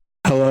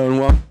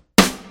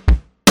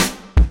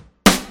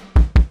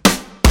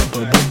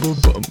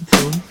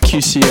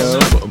QCO,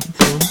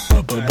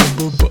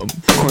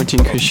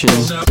 Quarantine Christian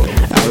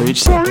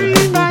Outreach.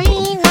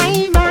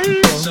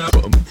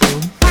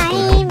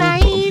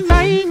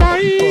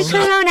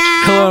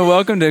 Hello and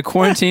welcome to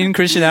Quarantine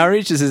Christian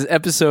Outreach. This is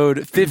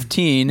episode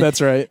 15.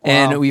 That's right.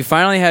 And we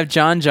finally have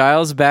John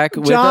Giles back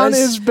with us. John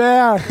is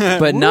back.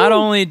 But not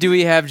only do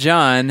we have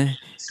John,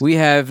 we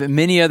have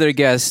many other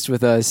guests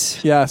with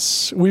us.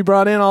 Yes. We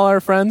brought in all our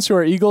friends who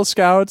are Eagle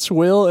Scouts.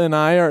 Will and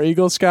I are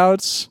Eagle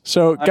Scouts.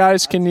 So,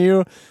 guys, can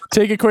you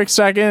take a quick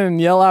second and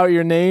yell out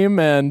your name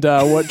and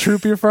what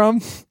troop you're from?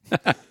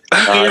 Taylor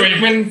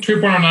Aikman,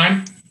 Troop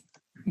 109.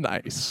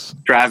 Nice.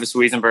 Travis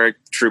Wiesenberg,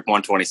 Troop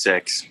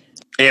 126.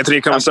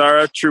 Anthony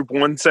Commissara, Troop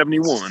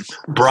 171.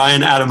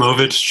 Brian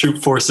Adamovich,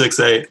 Troop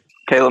 468.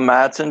 Caleb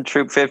Matson,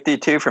 Troop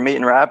 52 from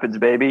Eaton Rapids,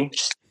 baby.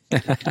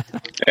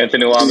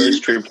 Anthony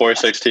Lammers, Troop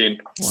 416.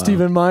 Wow.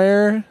 Stephen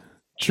Meyer,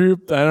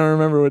 Troop. I don't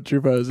remember what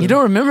troop I was in. You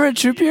don't remember what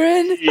troop you're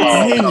in?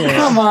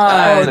 Come Oh,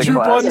 on. That's a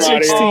Troop classic.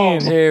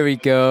 116. There we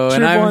go. Troop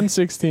And I'm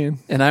 116.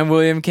 and I'm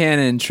William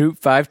Cannon, Troop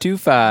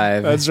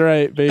 525. That's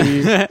right,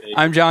 baby.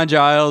 I'm John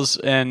Giles,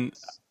 and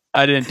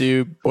I didn't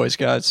do Boy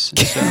Scouts,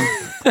 so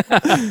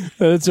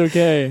That's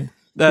okay.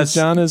 that's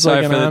John is sorry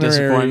like an for the honorary.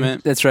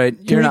 disappointment. That's right.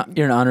 You're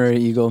an honorary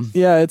Eagle.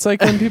 Yeah, it's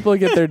like when people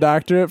get their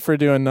doctorate for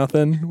doing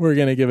nothing. We're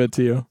going to give it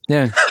to you.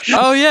 Yeah.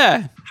 Oh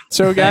yeah,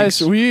 So,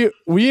 guys, we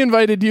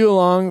invited you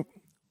along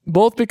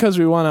both because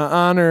we want to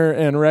honor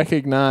and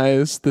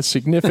recognize the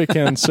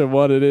significance of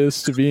what it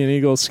is to be an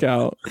Eagle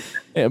Scout,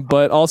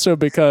 but also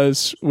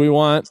because we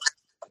want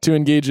to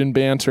engage in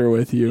banter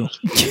with you.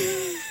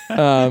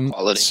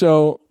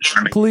 So,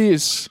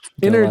 please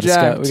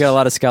interject. We got a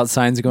lot of scout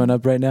signs going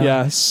up right now.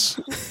 Yes.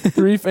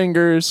 3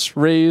 fingers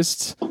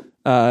raised,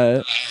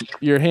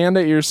 your hand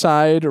at your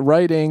side,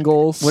 right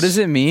angles. What does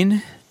it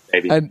mean?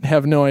 I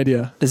have no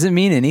idea. Does it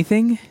mean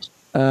anything?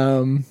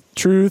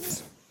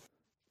 Truth,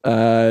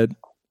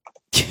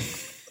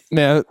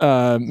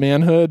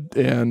 manhood,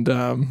 and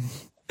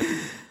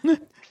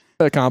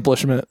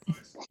accomplishment.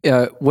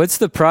 What's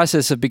the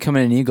process of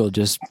becoming an Eagle,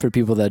 just for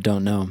people that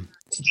don't know?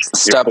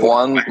 Step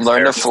 1,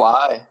 learn to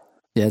fly.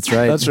 Yeah, that's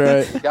right. That's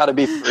right. You gotta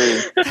be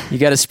free. You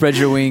got to spread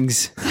your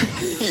wings.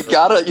 You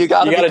gotta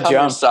become jump.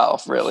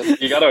 yourself, really.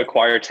 You got to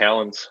acquire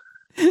talents.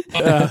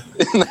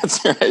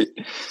 That's right.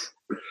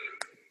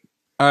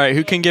 all right.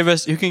 Who can give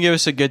us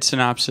a good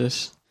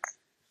synopsis?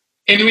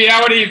 In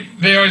reality,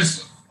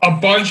 there's a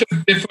bunch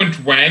of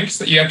different ranks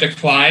that you have to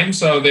climb.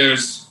 So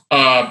there's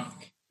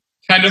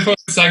Tenderfoot,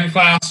 second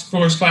class,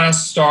 first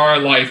class, Star,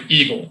 Life,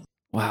 Eagle.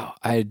 Wow,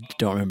 I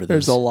don't remember this.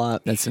 There's a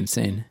lot. That's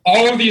insane.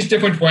 All of these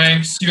different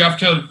ranks, you have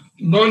to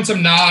learn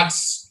some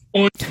knots,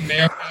 earn some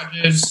merit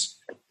badges,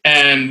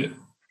 and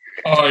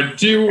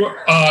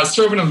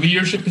serve in a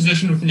leadership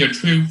position within your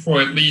troop for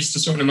at least a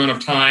certain amount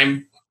of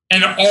time.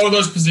 And all of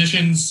those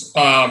positions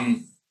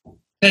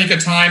take a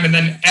time, and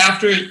then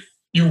after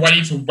you're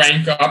ready to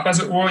rank up, as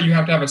it were, you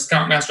have to have a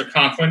Scoutmaster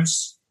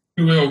conference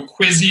who will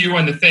quiz you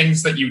on the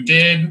things that you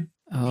did.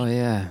 Oh,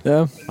 yeah.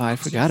 Yeah. Oh, I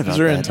forgot about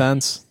Those are that.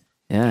 intense.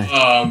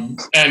 Yeah.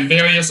 And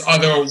various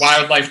other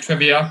wildlife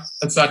trivia,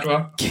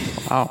 etc.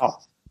 Wow.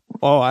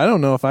 Oh, I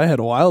don't know if I had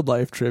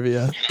wildlife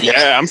trivia.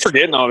 Yeah, I'm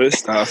forgetting all this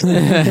stuff.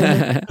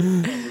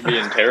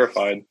 Being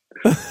terrified.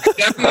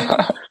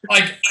 Definitely,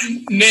 like,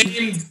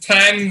 name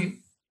 10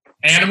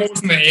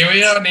 animals in the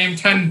area, name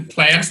 10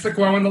 plants that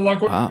grow in the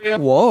local Wow. area.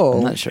 Whoa.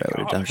 I'm not sure I would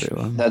have done very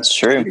well. That's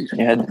true.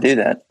 You had to do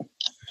that.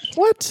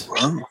 What?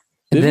 And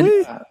Did then-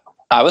 we?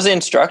 I was the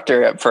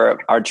instructor for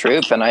our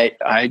troop, and I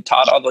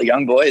taught all the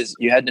young boys.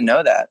 You had to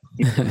know that.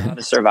 You had to know how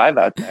to survive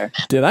out there.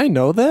 Did I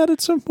know that at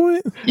some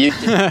point? You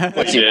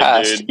once you did,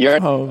 passed, dude.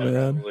 you're Oh,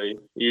 man.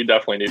 You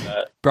definitely knew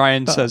that.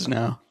 Brian says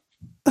no.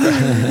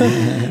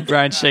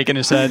 Brian's shaking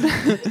his head.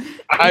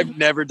 I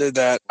never did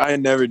that.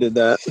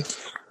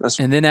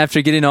 And then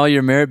after getting all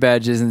your merit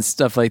badges and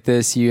stuff like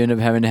this, you end up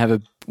having to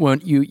have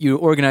you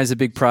organize a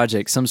big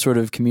project, some sort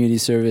of community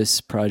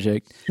service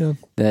project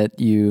that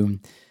you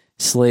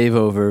slave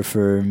over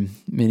for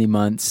many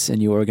months,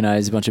 and you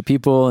organize a bunch of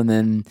people and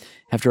then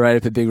have to write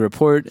up a big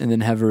report and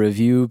then have a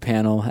review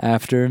panel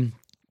after.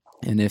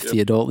 And if the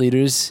adult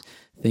leaders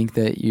think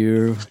that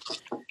you're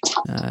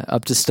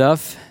up to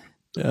stuff,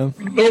 Yeah.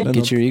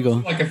 get your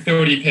Eagle. Like a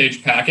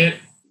 30-page packet.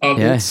 Of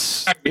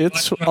Yes.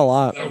 It's a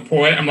lot. that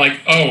report. I'm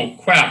like, oh,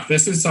 crap,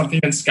 this is something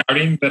in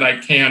scouting that I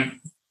can't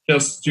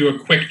just do a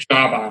quick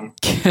job on.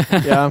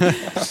 Yeah.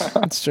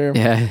 That's true.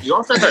 Yeah. You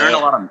also have to earn a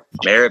lot of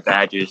merit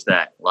badges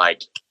that,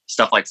 like,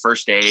 stuff like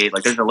first aid.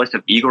 Like, there's a list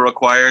of Eagle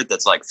required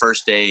that's like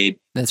first aid,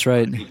 That's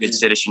right. good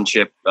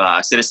citizenship,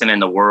 citizen in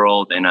the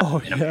world, and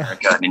in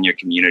America and in your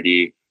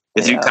community.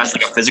 They do kind of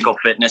like a physical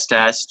fitness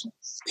test.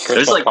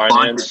 There's like a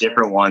bunch of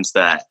different ones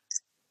that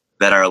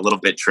are a little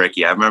bit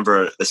tricky. I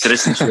remember the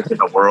citizenship in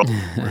the world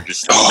were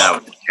just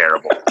that was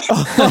terrible.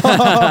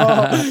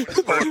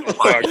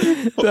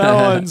 That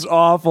one's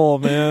awful,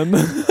 man.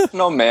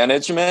 no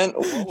management.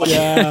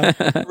 Yeah.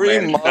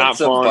 3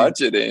 months of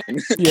budgeting.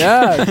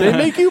 Yeah. They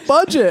make you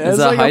budget As as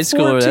a like high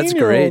schooler, that's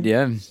 14-year-old. great.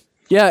 Yeah.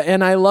 Yeah,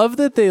 and I love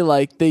that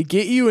they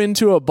get you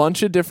into a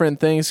bunch of different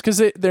things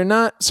because they're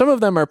not. Some of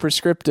them are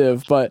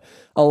prescriptive, but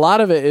a lot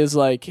of it is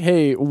like,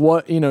 hey,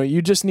 what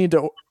you just need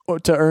to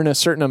earn a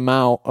certain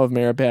amount of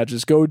merit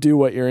badges. Go do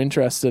what you're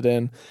interested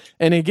in,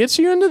 and it gets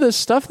you into this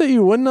stuff that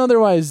you wouldn't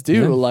otherwise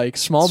do, like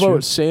small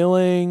boat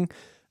sailing,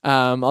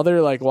 other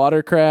like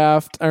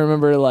watercraft. I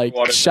remember like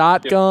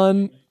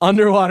shotgun.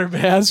 Underwater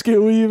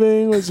basket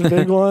weaving was a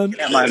big one.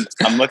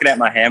 I'm looking at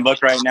my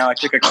handbook right now. I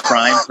took a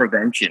crime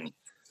prevention.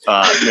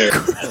 Wow,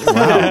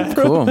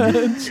 cool. 09.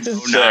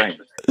 I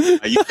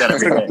use that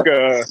every day.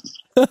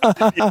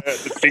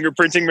 The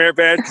fingerprinting merit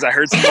badge, because I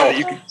heard somebody that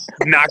you can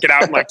knock it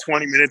out in like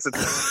 20 minutes at the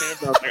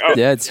camp. And I was like,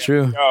 yeah, it's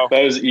true.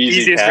 That was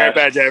easiest merit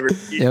badge ever.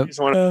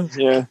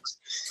 Yep.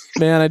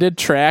 Man, I did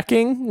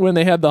tracking when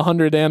they had the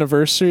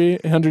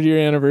 100-year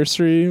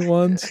anniversary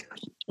ones.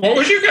 What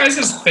was your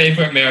guys'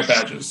 favorite merit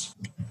badges?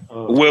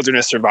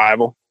 Wilderness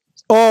survival.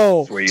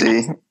 Oh, sweet.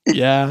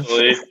 Yeah.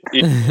 Sweet.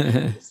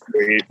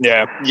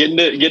 Yeah.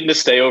 Getting to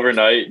stay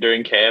overnight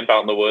during camp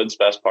out in the woods,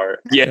 best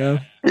part. Yeah.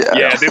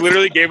 They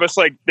literally gave us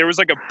there was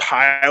like a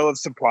pile of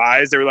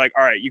supplies. They were like,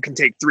 all right, you can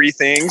take 3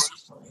 things.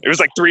 It was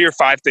like 3 or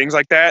 5 things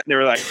like that. And they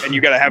were like, and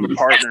you got to have a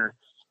partner.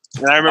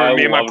 And I remember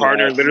me and my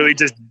partner literally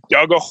just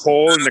dug a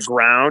hole in the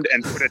ground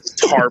and put a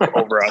tarp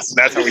over us.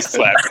 That's how we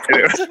slept.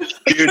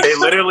 Dude,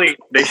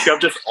 they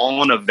shoved us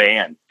all in a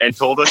van and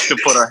told us to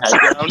put our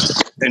head down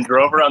and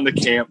drove around the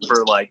camp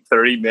for like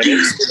 30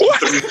 minutes,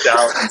 freaked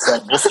out and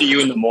said, "We'll see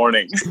you in the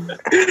morning."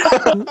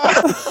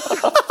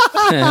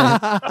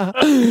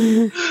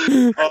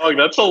 Oh,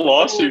 that's a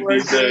lawsuit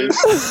these days.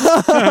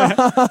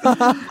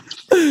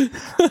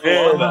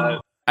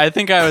 I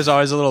think I was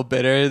always a little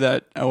bitter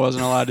that I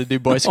wasn't allowed to do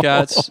Boy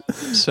Scouts.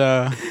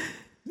 So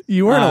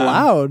you weren't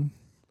allowed.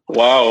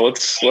 Wow,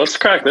 let's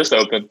crack this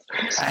open.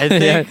 I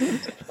think.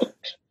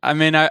 I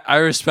mean, I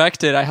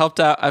respect it. I've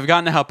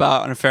gotten to help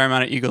out on a fair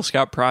amount of Eagle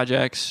Scout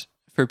projects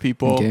for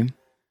people. Okay.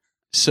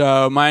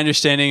 So my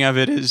understanding of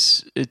it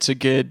is it's a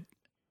good,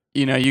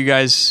 you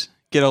guys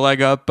get a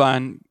leg up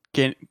on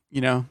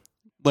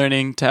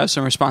learning to have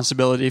some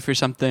responsibility for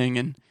something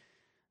and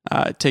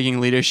taking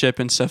leadership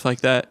and stuff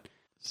like that.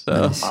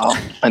 So nice. Wow.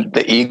 And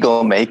the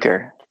Eagle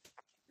Maker.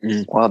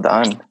 Well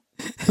done.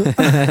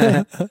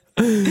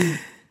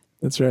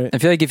 That's right. I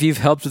feel like if you've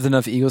helped with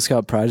enough Eagle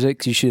Scout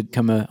projects, you should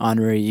become an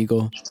honorary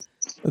Eagle.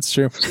 That's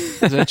true. Is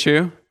that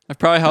true? I've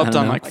probably helped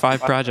on like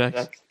 5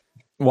 projects.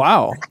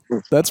 Wow.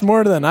 That's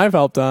more than I've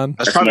helped on.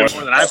 That's probably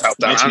more than I've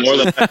helped on. More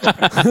than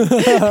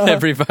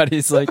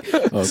everybody's like,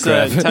 oh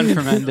crap. 10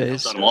 for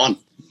Mondays.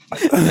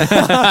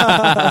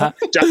 The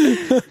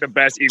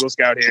best Eagle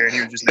Scout here, and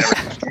he was just never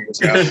Eagle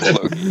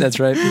Scout. That's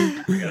right.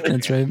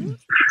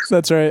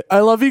 That's right. I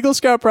love Eagle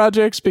Scout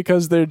projects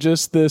because they're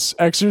just this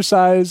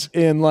exercise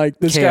in like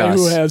this chaos.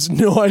 Guy who has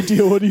no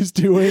idea what he's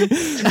doing,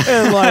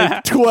 and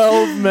like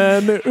 12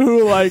 men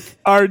who like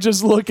are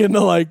just looking to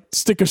like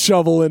stick a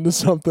shovel into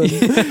something,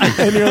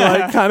 and you're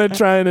like kind of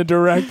trying to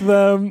direct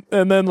them,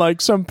 and then like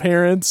some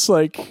parents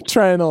like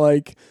trying to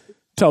like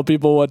tell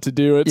people what to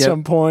do at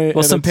some point.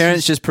 Well, some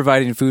parents just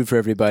providing food for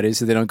everybody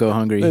so they don't go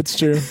hungry. That's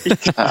true.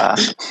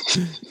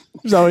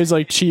 There's always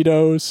like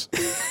Cheetos.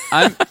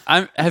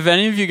 Have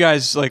any of you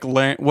guys like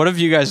learned? What have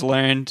you guys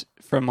learned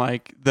from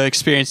like the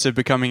experience of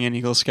becoming an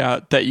Eagle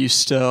Scout that you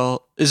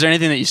still? Is there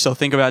anything that you still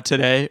think about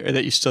today or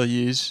that you still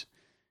use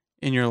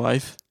in your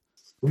life?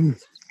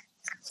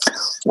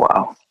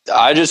 Wow.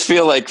 I just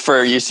feel like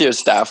for UCO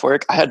staff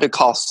work, I had to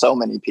call so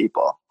many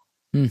people,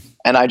 and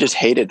I just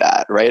hated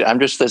that. Right? I'm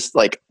just this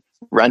like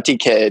runty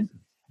kid,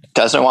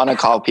 doesn't want to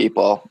call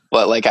people,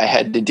 but like I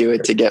had to do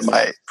it to get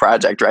my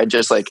project, right?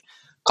 Just like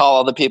call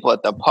all the people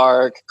at the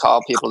park,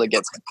 call people to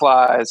get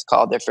supplies,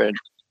 call different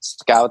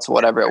scouts,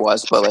 whatever it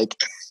was. But like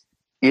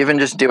even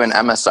just doing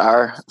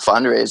MSR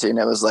fundraising,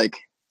 it was like,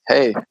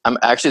 hey, I'm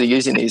actually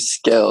using these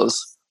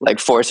skills, like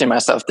forcing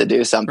myself to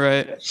do something.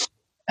 Right.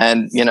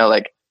 And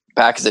like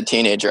back as a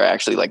teenager, I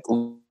actually like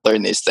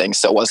learned these things.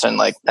 So it wasn't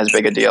like as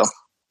big a deal.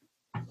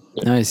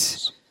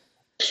 Nice.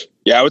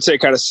 Yeah, I would say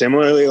kind of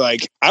similarly,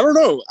 like, I don't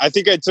know. I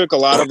think I took a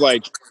lot of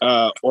like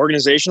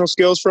organizational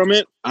skills from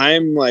it.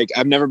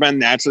 I've never been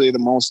naturally the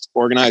most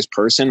organized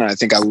person. I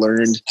think I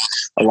learned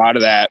a lot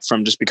of that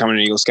from just becoming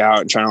an Eagle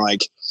Scout and trying to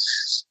like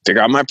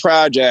figure out my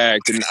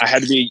project. And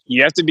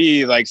you have to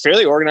be like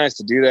fairly organized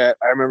to do that.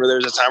 I remember there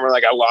was a time where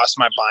like I lost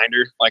my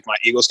binder, like my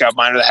Eagle Scout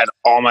binder that had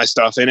all my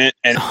stuff in it,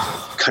 and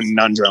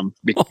conundrum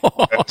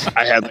because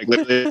I had like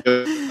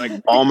literally like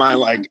all my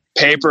like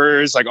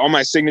papers, like all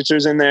my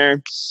signatures in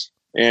there.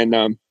 And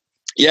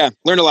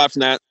learned a lot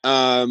from that.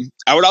 I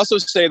would also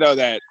say though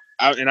that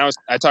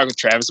I talked with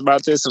Travis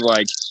about this of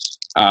like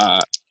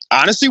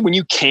honestly, when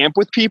you camp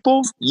with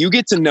people, you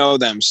get to know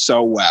them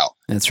so well.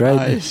 That's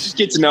right. You just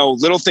get to know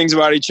little things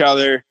about each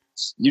other.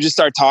 You just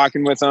start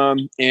talking with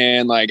them,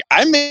 and like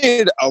I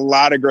made a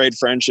lot of great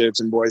friendships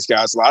in Boy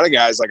Scouts. A lot of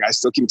guys like I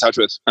still keep in touch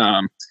with,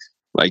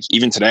 like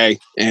even today.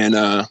 And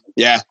I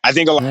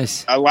think a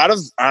lot of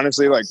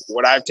honestly like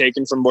what I've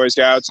taken from Boy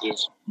Scouts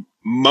is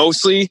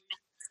mostly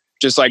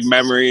just like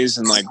memories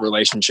and like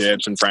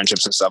relationships and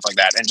friendships and stuff like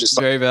that. And just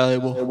very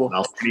valuable.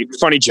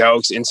 Funny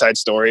jokes, inside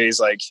stories.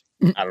 Like,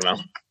 I don't know.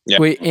 Yeah.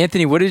 Wait,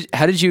 Anthony, what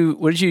did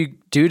you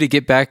do to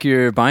get back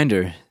your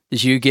binder?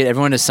 Did you get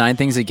everyone to sign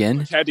things again?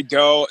 Had to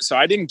go. So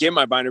I didn't get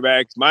my binder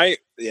back. The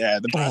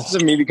process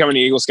of me becoming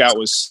an Eagle Scout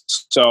was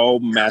so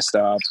messed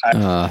up.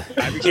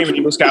 I became an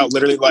Eagle Scout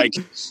literally like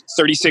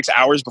 36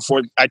 hours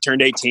before I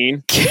turned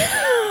 18.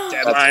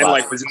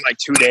 Deadline was in like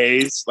 2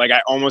 days. Like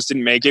I almost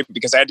didn't make it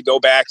because I had to go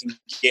back and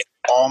get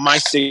all my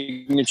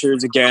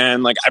signatures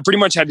again. Like I pretty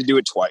much had to do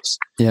it twice.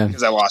 Yeah.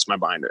 Because I lost my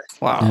binder.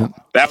 Wow. Yeah.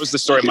 That was the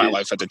story of my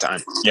life at the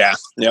time. Yeah.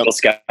 Yep. Eagle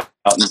Scout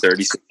out in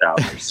 36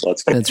 hours.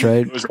 Let's go. That's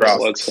right. It was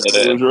rough.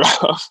 It was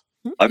rough.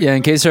 Yeah,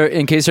 in case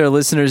our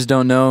listeners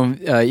don't know,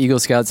 Eagle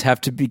Scouts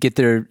have to get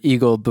their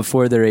Eagle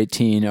before they're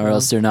 18, or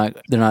else they're not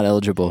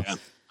eligible.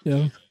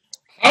 Yeah.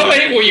 How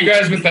late were you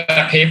guys with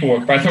that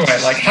paperwork, by the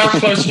way? Like, how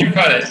close did you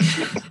cut it?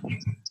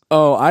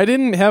 Oh, I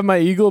didn't have my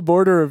Eagle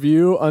Border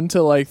review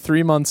until like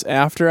 3 months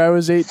after I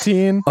was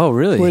 18. Oh,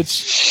 really?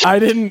 Which I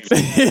didn't.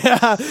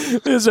 Yeah,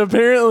 is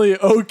apparently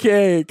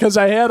okay because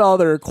I had all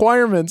the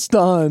requirements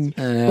done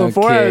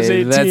before I was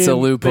 18. That's a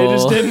loophole. They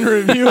just didn't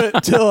review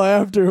it till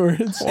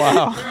afterwards.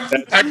 Wow.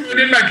 I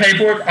did my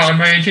paperwork on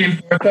my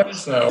 18th birthday,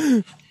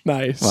 so.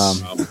 Nice.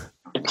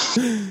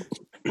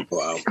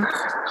 Wow.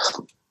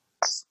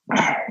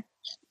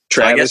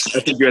 Travis,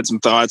 I think you had some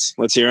thoughts.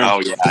 Let's hear them. Oh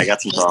yeah, I got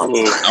some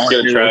thoughts.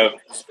 Good, Trev.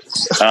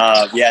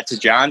 Yeah, to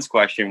John's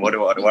question, what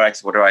do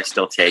I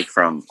still take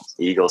from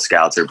Eagle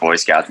Scouts or Boy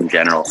Scouts in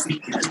general?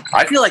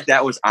 I feel like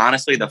that was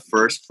honestly the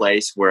first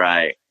place where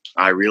I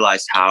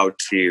realized how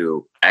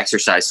to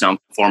exercise some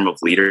form of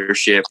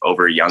leadership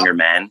over younger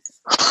men.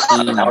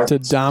 To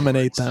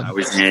dominate them. I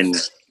was in,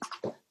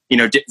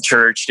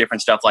 church,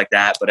 different stuff like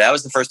that. But that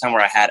was the first time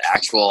where I had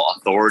actual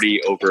authority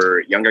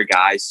over younger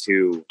guys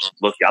who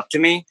looked up to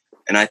me.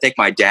 And I think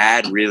my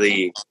dad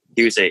really,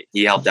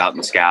 he helped out in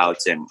the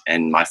Scouts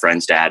and my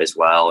friend's dad as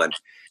well.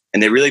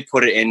 And they really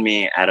put it in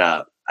me at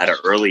an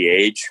early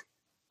age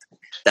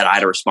that I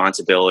had a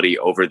responsibility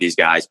over these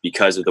guys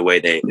because of the way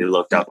they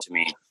looked up to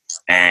me.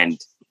 And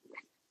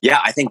yeah,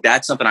 I think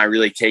that's something I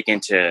really take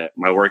into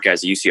my work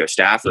as a UCO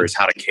staffer is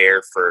how to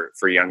care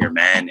for younger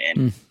men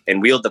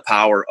and wield the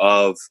power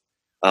of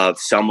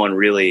someone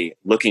really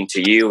looking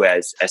to you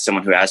as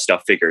someone who has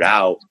stuff figured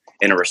out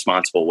in a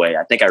responsible way.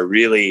 I think I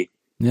really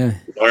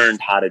learned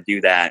how to do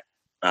that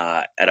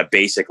at a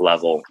basic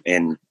level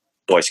in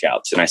Boy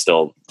Scouts, and I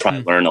still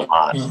probably learn a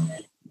lot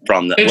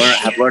from that.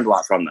 I've learned a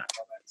lot from that.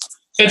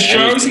 It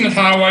shows in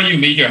how well you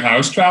lead your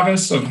house,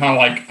 Travis, of how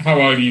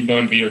well you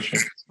learn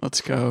leadership.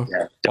 Let's go.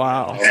 Yeah,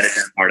 wow. Edit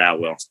that part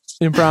out, Will.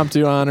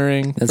 Impromptu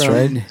honoring. That's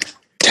right.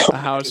 A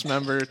house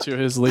member to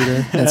his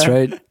leader. That's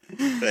right.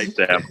 Thanks,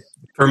 Sam.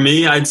 For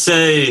me, I'd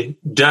say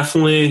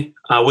definitely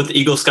with the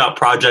Eagle Scout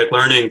project,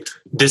 learning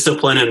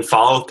discipline and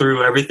follow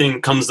through.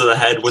 Everything comes to the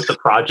head with the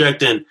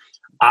project. And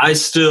I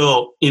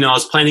still, I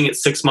was planning it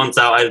 6 months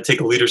out. I had to take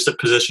a leadership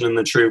position in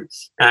the troop.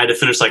 And I had to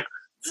finish like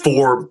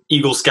 4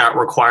 Eagle Scout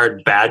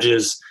required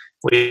badges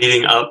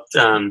leading up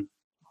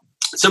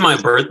to my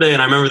birthday.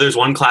 And I remember there's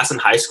one class in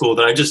high school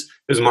that it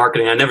was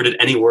marketing. I never did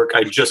any work.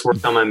 I just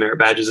worked on my merit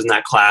badges in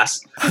that class.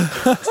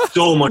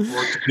 So much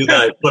work to do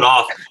that I put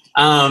off.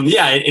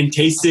 And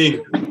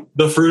tasting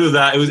the fruit of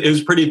that, it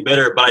was pretty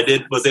bitter, but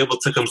I was able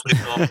to complete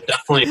it all.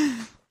 Definitely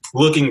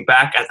looking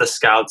back at the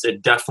Scouts,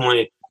 it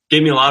definitely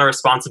gave me a lot of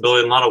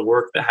responsibility and a lot of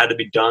work that had to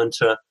be done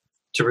to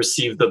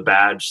receive the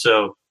badge.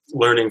 So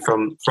learning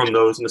from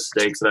those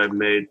mistakes that I've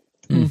made.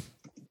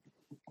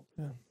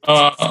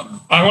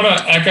 I want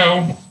to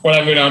echo what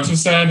everyone else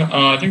has said.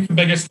 I think the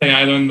biggest thing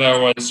I learned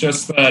though was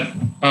just that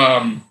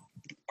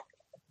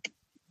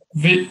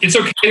it's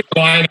okay to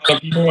rely on other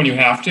people when you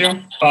have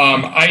to.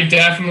 I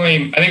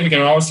think we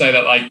can all say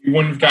that like we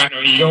wouldn't have gotten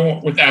an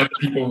Eagle without the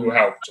people who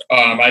helped.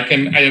 I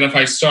can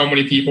identify so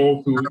many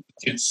people who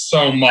did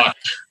so much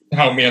to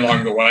help me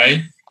along the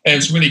way, and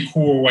it's really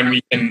cool when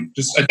we can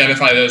just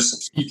identify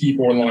those key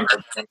people along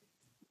the way.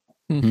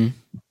 Mm-hmm.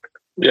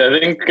 Yeah,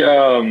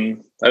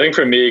 I think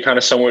for me, kind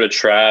of similar to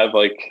Trav,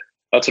 like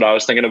that's what I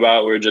was thinking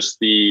about. Were just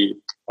the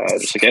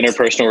just like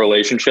interpersonal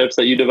relationships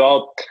that you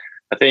develop.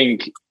 I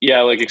think, yeah,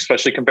 like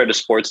especially compared to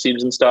sports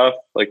teams and stuff,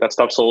 like that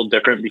stuff's a little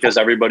different because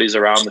everybody's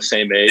around the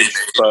same age.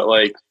 But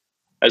like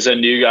as a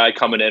new guy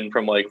coming in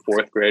from like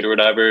 4th grade or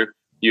whatever,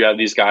 you have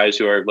these guys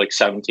who are like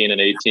 17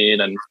 and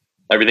 18 and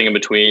everything in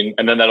between.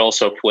 And then that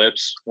also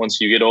flips once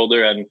you get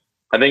older. And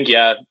I think,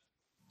 yeah,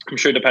 I'm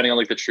sure depending on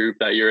like the troop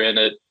that you're in,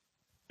 it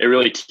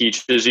really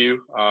teaches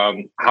you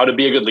how to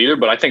be a good leader.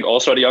 But I think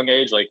also at a young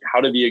age, like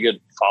how to be a good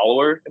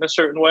follower in a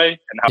certain way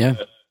and how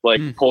to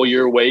pull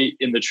your weight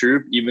in the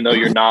troop, even though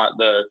you're not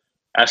the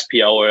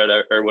SPL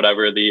or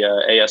whatever, the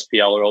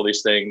ASPL or all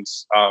these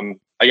things.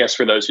 I guess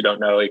for those who don't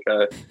know, like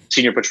a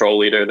senior patrol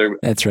leader,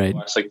 that's right.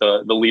 It's like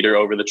the leader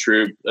over the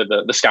troop,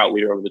 the scout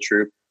leader over the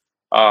troop.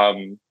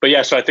 But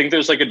yeah, so I think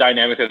there's like a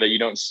dynamic that you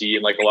don't see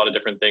in like a lot of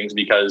different things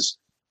because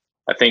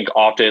I think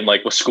often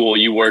like with school,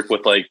 you work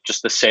with like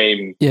just the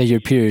same,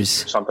 your peers,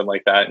 something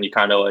like that. And you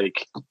kind of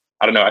like,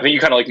 I don't know. I think you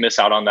kind of like miss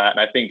out on that. And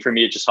I think for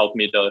me, it just helped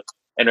me to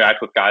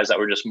interact with guys that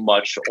were just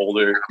much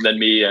older than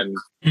me, and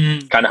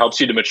kind of helps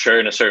you to mature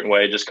in a certain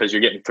way just because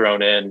you're getting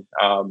thrown in.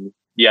 And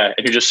you're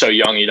just so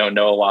young, you don't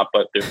know a lot,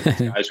 but there's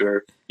guys who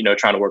are,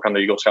 trying to work on the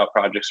Eagle Scout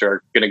projects or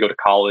are going to go to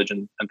college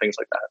and things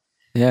like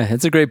that. Yeah,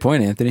 that's a great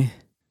point, Anthony.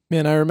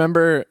 Man, I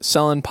remember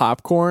selling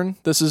popcorn.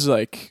 This is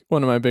like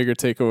one of my bigger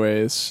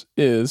takeaways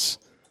is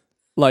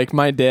like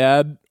my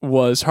dad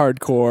was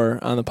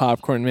hardcore on the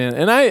popcorn, man.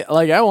 And I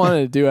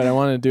wanted to do it. I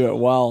wanted to do it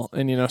well.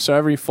 And, so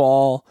every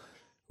fall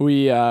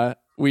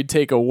we'd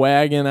take a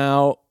wagon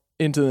out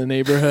into the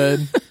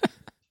neighborhood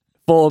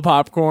full of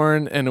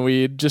popcorn, and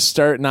we'd just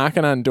start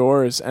knocking on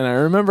doors. And I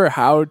remember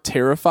how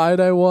terrified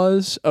I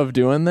was of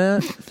doing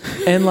that.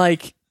 And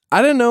like,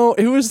 I don't know,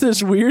 it was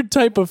this weird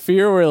type of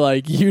fear where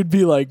like you'd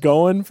be like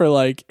going for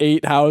like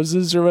 8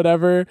 houses or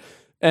whatever.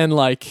 And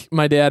like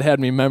my dad had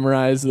me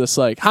memorize this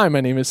like, hi,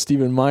 my name is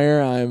Stephen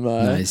Meyer. I'm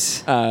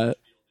nice. I'm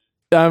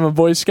a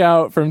Boy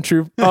Scout from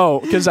Troop. Oh,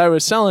 because I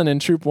was selling in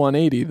Troop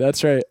 180.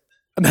 That's right.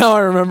 Now I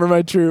remember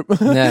my troop.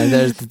 Yeah,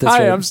 that's Hi,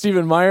 right. I'm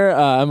Stephen Meyer.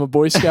 I'm a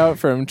Boy Scout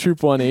from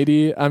Troop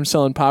 180. I'm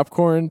selling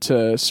popcorn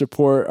to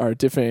support our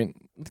different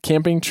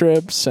camping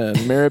trips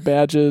and merit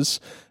badges.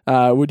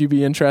 Would you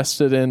be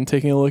interested in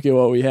taking a look at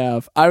what we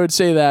have? I would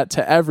say that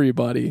to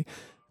everybody,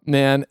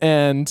 man.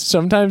 And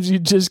sometimes you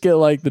just get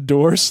like the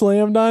door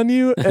slammed on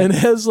you, and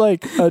as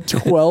like a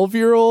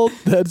 12-year-old,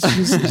 that's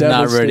just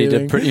not ready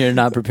devastating. you're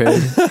not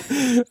prepared.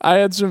 I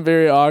had some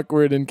very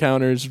awkward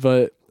encounters,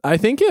 but I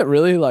think it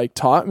really like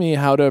taught me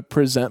how to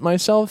present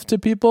myself to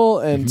people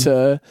and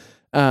to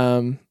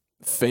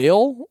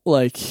fail,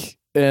 like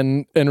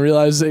and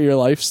realize that your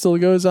life still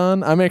goes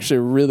on. I'm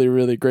actually really,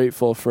 really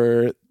grateful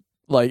for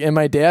like, and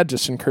my dad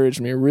just encouraged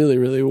me really,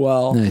 really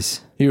well.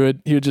 Nice. He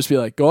would just be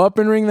like, go up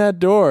and ring that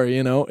door.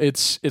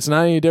 It's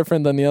not any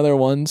different than the other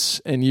ones,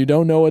 and you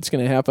don't know what's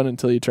going to happen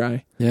until you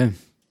try. Yeah.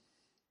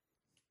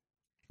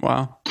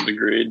 Wow.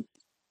 Agreed.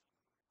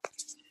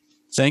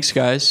 Thanks,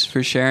 guys,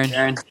 for sharing.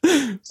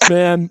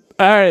 Man,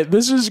 all right,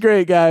 this is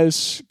great,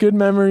 guys. Good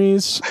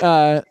memories.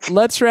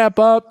 Let's wrap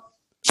up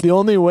the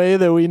only way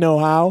that we know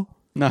how.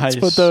 Nice. Let's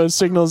put those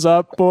signals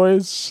up,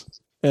 boys,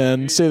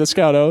 and say the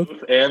Scout Oath.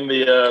 And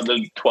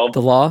the 12th.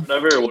 The law?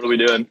 Whatever, what are we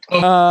doing?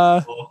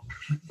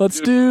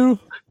 Let's do...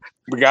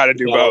 We got to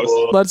do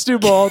both. Let's do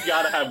both. We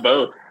got to have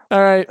both.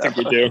 All right. I think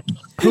we do.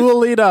 Who will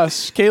lead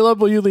us?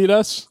 Caleb, will you lead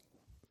us?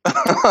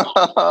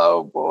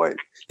 Oh, boy.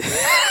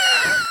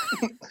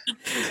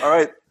 All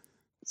right.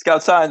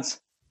 Scout signs.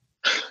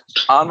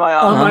 On my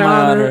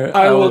honor,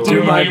 I will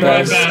do my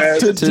best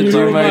to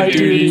do my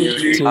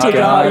duty to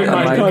God and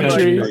my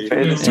country, to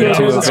obey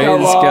the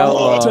Scout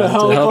law, to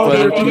help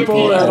other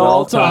people at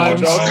all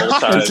times,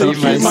 and to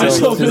keep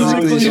myself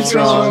physically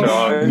strong,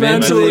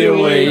 mentally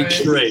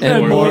awake,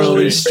 and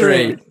morally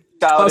straight.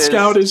 A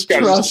Scout is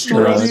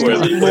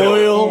trustworthy,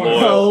 loyal,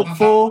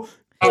 helpful,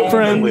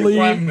 friendly,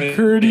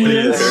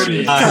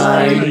 courteous,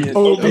 kind,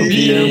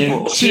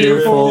 obedient,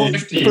 cheerful,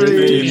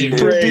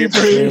 brave,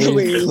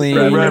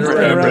 clean,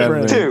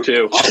 reverent.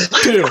 Two.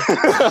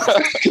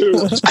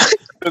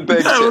 The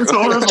big That was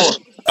horrible.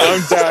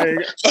 I'm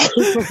dying.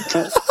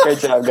 Great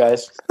job,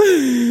 guys.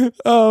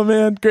 Oh,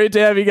 man. Great to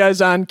have you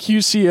guys on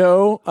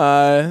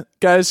QCO.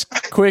 Guys,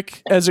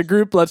 quick, as a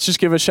group, let's just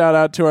give a shout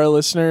out to our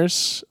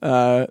listeners.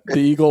 The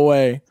Eagle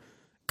Way.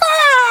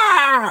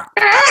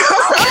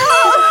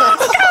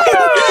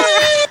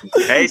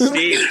 Hey,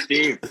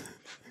 Steve.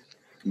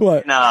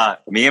 What?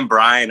 Me and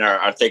Brian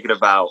are thinking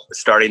about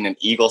starting an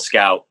Eagle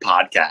Scout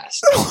podcast.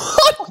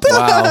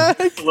 Wow.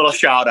 A little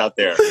shout out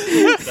there.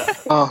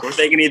 We're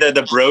thinking either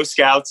the Bro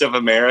Scouts of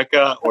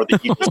America or the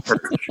Eagles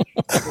Perch.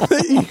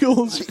 The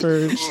Eagles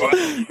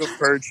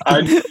Perch.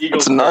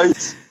 That's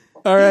nice.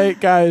 All right,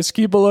 guys,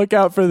 keep a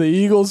lookout for the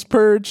Eagles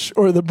Perch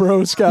or the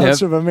Bro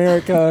Scouts of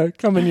America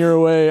coming your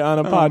way on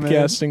a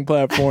podcasting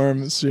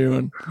platform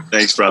soon.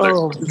 Thanks, brother.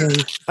 All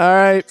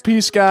right,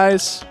 peace,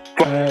 guys.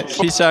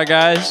 Peace out,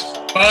 guys.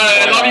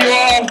 Bye. Love you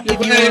all. If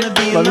you want to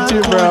be Love you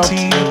too, bro.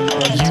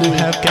 you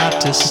have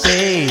got to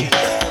stay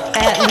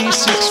at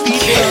least 6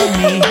 feet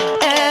from me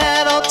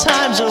at all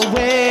times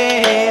away.